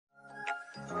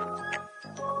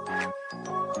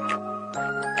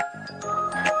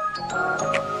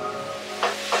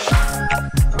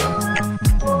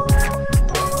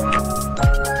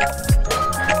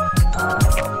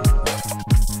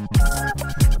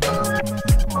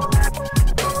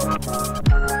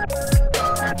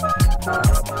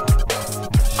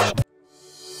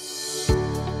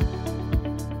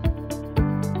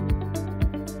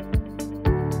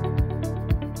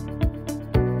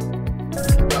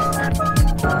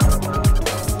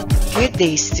Good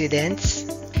day, students!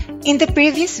 In the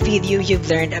previous video, you've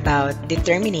learned about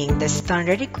determining the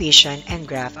standard equation and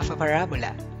graph of a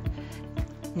parabola.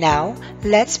 Now,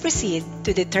 let's proceed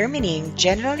to determining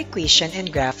general equation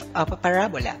and graph of a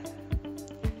parabola.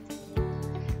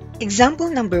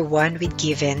 Example number 1 with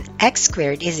given x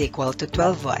squared is equal to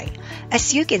 12y.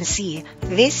 As you can see,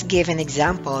 this given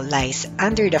example lies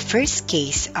under the first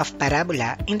case of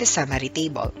parabola in the summary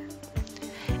table.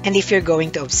 And if you're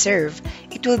going to observe,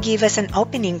 it will give us an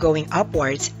opening going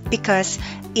upwards because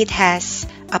it has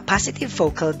a positive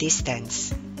focal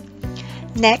distance.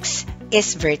 Next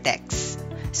is vertex.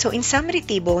 So in summary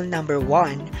table number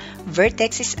 1,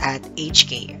 vertex is at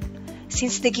hk.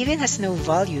 Since the given has no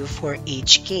value for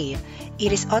hk,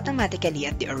 it is automatically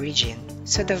at the origin.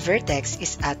 So the vertex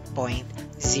is at point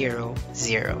 0,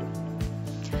 0.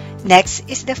 Next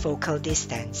is the focal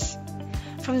distance.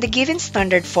 From the given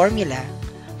standard formula,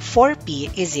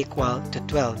 4p is equal to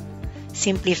 12.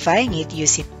 Simplifying it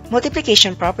using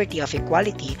multiplication property of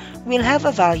equality, we'll have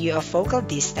a value of focal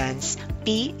distance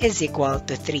p is equal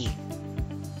to 3.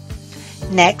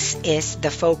 Next is the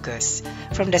focus.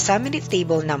 From the summary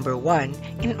table number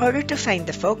 1, in order to find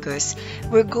the focus,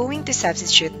 we're going to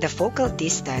substitute the focal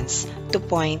distance to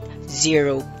point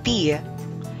 0p.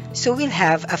 So we'll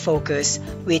have a focus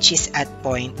which is at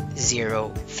point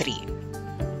 03.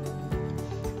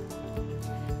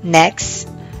 Next,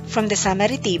 from the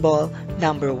summary table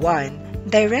number 1,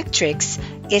 directrix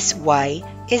is y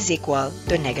is equal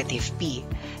to negative p.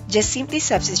 Just simply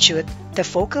substitute the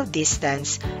focal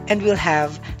distance and we'll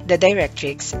have the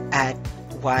directrix at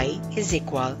y is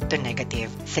equal to negative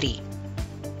 3.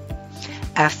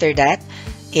 After that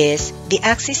is the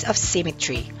axis of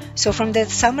symmetry. So from the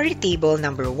summary table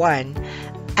number 1,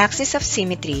 axis of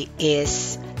symmetry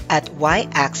is at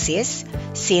y-axis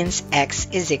since x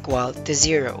is equal to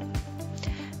 0.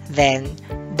 Then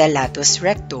the latus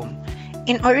rectum.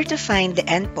 In order to find the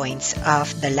endpoints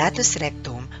of the latus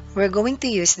rectum, we're going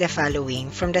to use the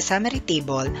following from the summary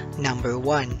table number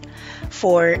 1.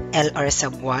 For LR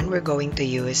sub 1, we're going to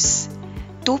use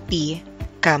 2p,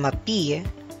 p,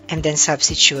 and then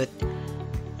substitute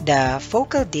the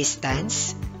focal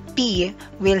distance. P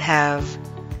will have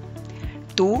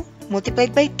 2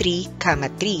 multiplied by 3,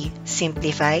 3,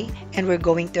 simplify, and we're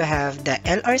going to have the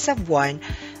LR sub 1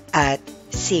 at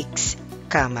 6,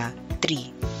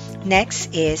 3.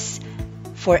 Next is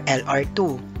for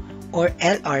LR2 or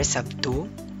LR sub 2,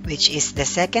 which is the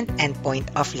second endpoint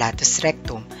of latus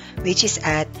rectum, which is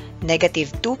at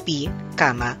negative 2p,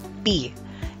 p.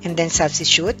 And then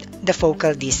substitute the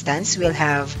focal distance. We'll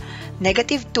have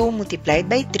negative 2 multiplied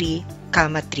by 3,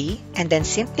 3, and then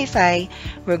simplify,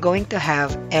 we're going to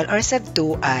have LR sub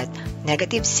 2 at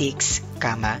negative 6,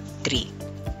 3.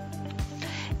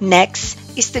 Next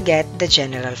is to get the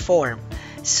general form.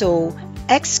 So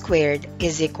x squared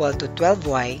is equal to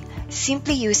 12y.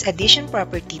 Simply use addition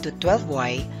property to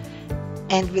 12y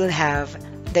and we'll have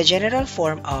the general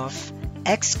form of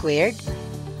x squared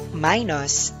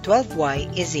minus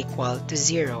 12y is equal to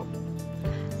 0.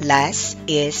 Last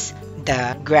is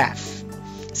the graph.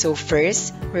 So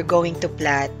first, we're going to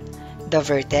plot the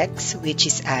vertex which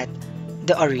is at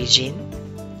the origin.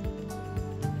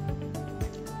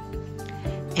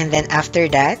 And then after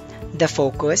that, the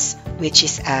focus which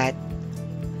is at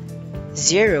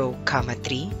 0,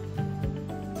 3.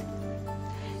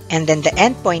 And then the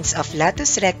endpoints of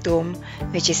latus rectum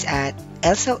which is at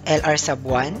LR sub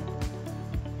 1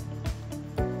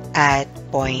 at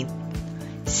point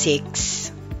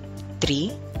 6,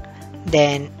 3.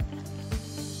 Then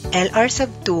LR sub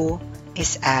 2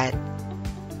 is at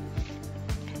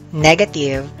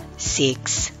negative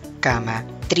 6,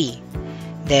 3.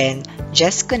 Then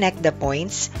just connect the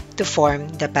points to form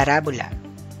the parabola.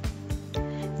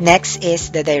 Next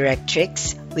is the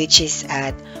directrix which is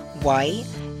at y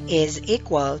is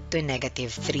equal to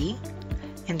negative 3.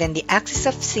 And then the axis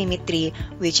of symmetry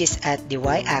which is at the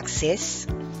y-axis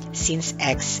since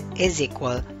x is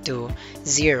equal to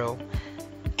 0.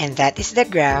 And that is the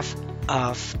graph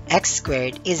of x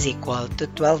squared is equal to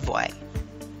 12y.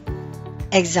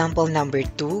 Example number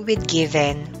 2 with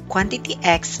given quantity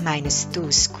x minus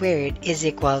 2 squared is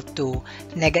equal to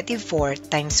negative 4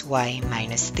 times y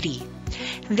minus 3.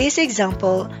 This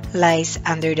example lies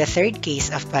under the third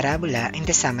case of parabola in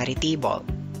the summary table.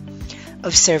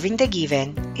 Observing the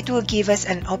given, it will give us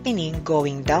an opening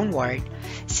going downward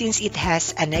since it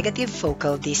has a negative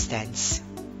focal distance.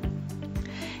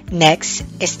 Next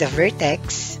is the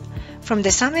vertex. From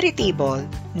the summary table,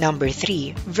 number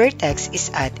 3, vertex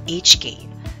is at hk.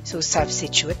 So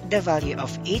substitute the value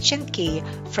of h and k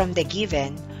from the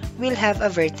given, we'll have a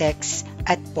vertex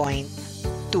at point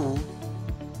 2,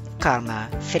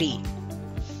 3.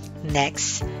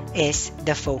 Next is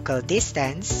the focal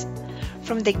distance.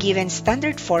 From the given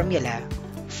standard formula,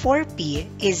 4p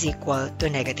is equal to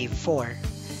 -4.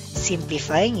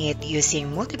 Simplifying it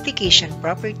using multiplication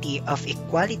property of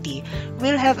equality,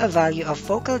 we'll have a value of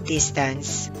focal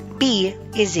distance p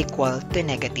is equal to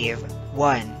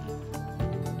 -1.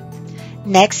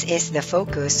 Next is the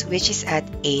focus, which is at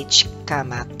h,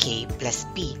 k plus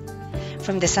p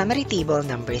from the summary table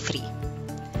number 3.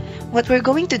 What we're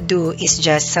going to do is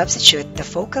just substitute the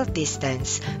focal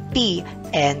distance p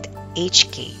and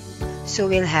hk.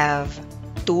 So we'll have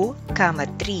 2,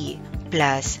 3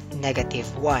 plus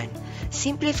 -1.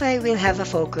 Simplify, we'll have a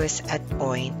focus at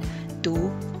point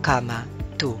 2,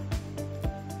 2.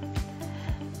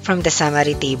 From the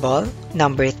summary table,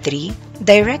 number 3,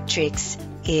 directrix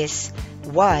is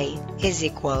y is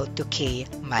equal to k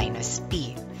minus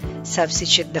p.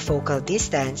 Substitute the focal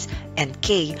distance and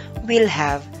k will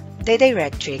have the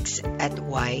directrix at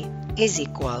y is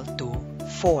equal to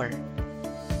 4.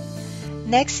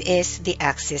 Next is the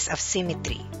axis of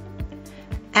symmetry.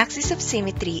 Axis of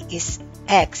symmetry is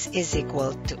x is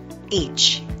equal to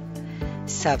h.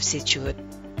 Substitute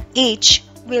h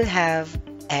will have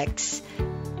x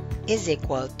is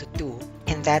equal to 2,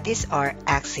 and that is our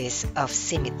axis of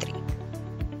symmetry.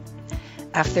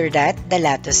 After that, the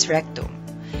latus rectum.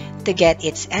 To get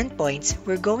its endpoints,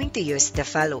 we're going to use the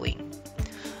following.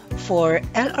 For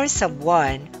LR sub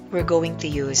 1, we're going to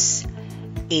use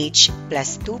h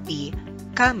plus 2p,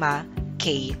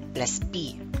 k plus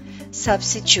p.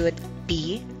 Substitute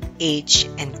p, h,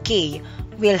 and k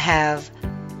will have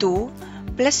 2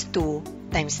 plus 2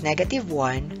 times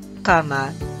 -1,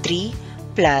 3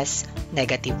 plus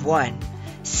 -1.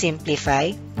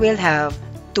 Simplify, we'll have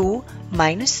 2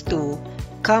 minus 2,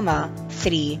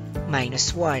 3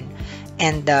 minus 1.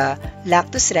 And the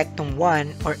latus rectum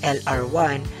 1 or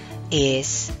LR1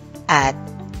 is at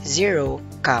 0,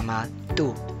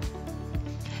 2.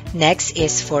 Next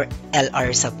is for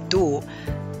LR sub 2,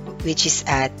 which is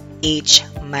at h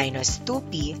minus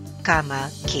 2p,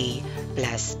 k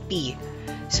plus p.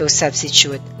 So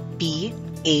substitute p,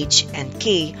 h, and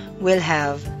k will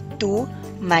have 2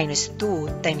 minus 2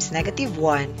 times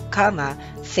 -1,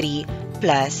 3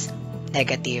 plus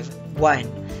 -1.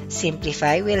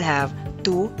 Simplify, we'll have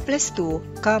 2 plus 2,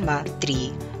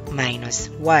 3 minus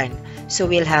 1. So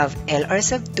we'll have LR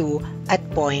sub 2 at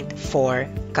point 4,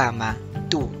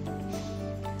 2.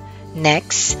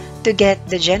 Next, to get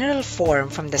the general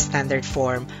form from the standard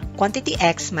form, quantity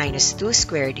x minus 2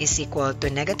 squared is equal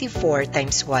to -4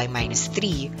 times y minus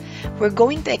 3. We're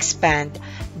going to expand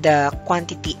the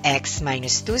quantity x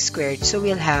minus 2 squared, so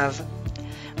we'll have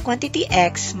quantity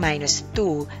x minus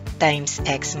 2 times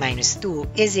x minus 2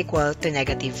 is equal to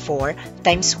 -4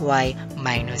 times y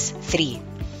minus 3.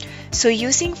 So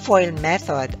using FOIL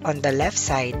method on the left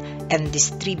side and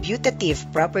distributive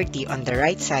property on the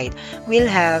right side,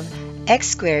 we'll have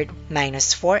x squared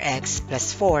minus 4x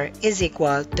plus 4 is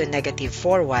equal to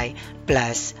 -4y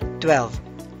plus 12.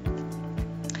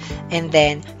 And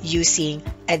then using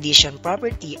addition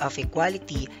property of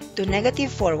equality, to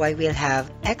 -4y we'll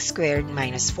have x squared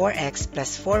minus 4x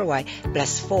plus 4y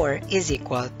plus 4 is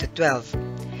equal to 12.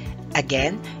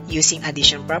 Again, using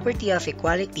addition property of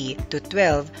equality, to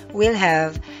 12 we'll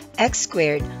have x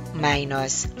squared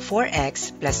minus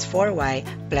 4x plus 4y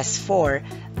plus 4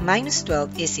 minus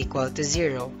 12 is equal to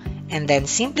 0. And then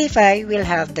simplify, we'll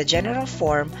have the general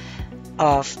form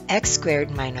of x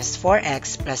squared minus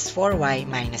 4x plus 4y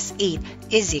minus 8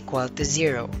 is equal to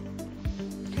 0.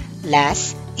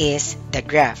 Last is the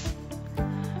graph.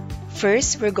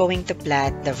 First, we're going to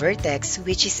plot the vertex,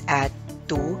 which is at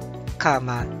 2,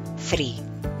 3.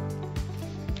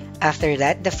 After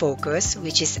that, the focus,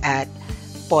 which is at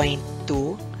point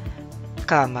 2,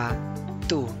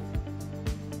 2.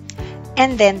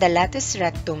 And then the latus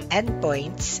rectum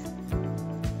endpoints,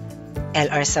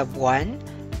 LR sub 1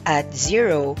 at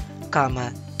 0,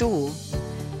 2,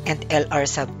 and LR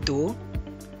sub 2,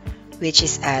 which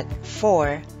is at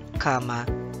 4,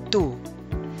 2.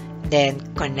 Then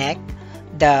connect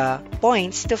the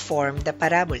points to form the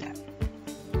parabola.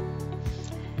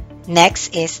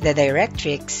 Next is the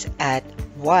directrix at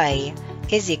y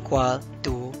is equal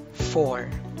to 4.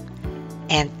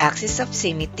 And axis of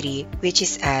symmetry, which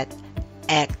is at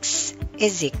x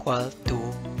is equal to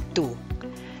 2.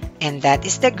 And that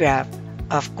is the graph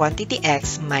of quantity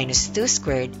x minus 2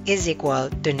 squared is equal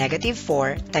to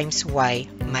 -4 times y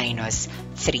minus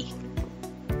 3.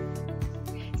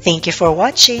 Thank you for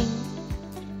watching.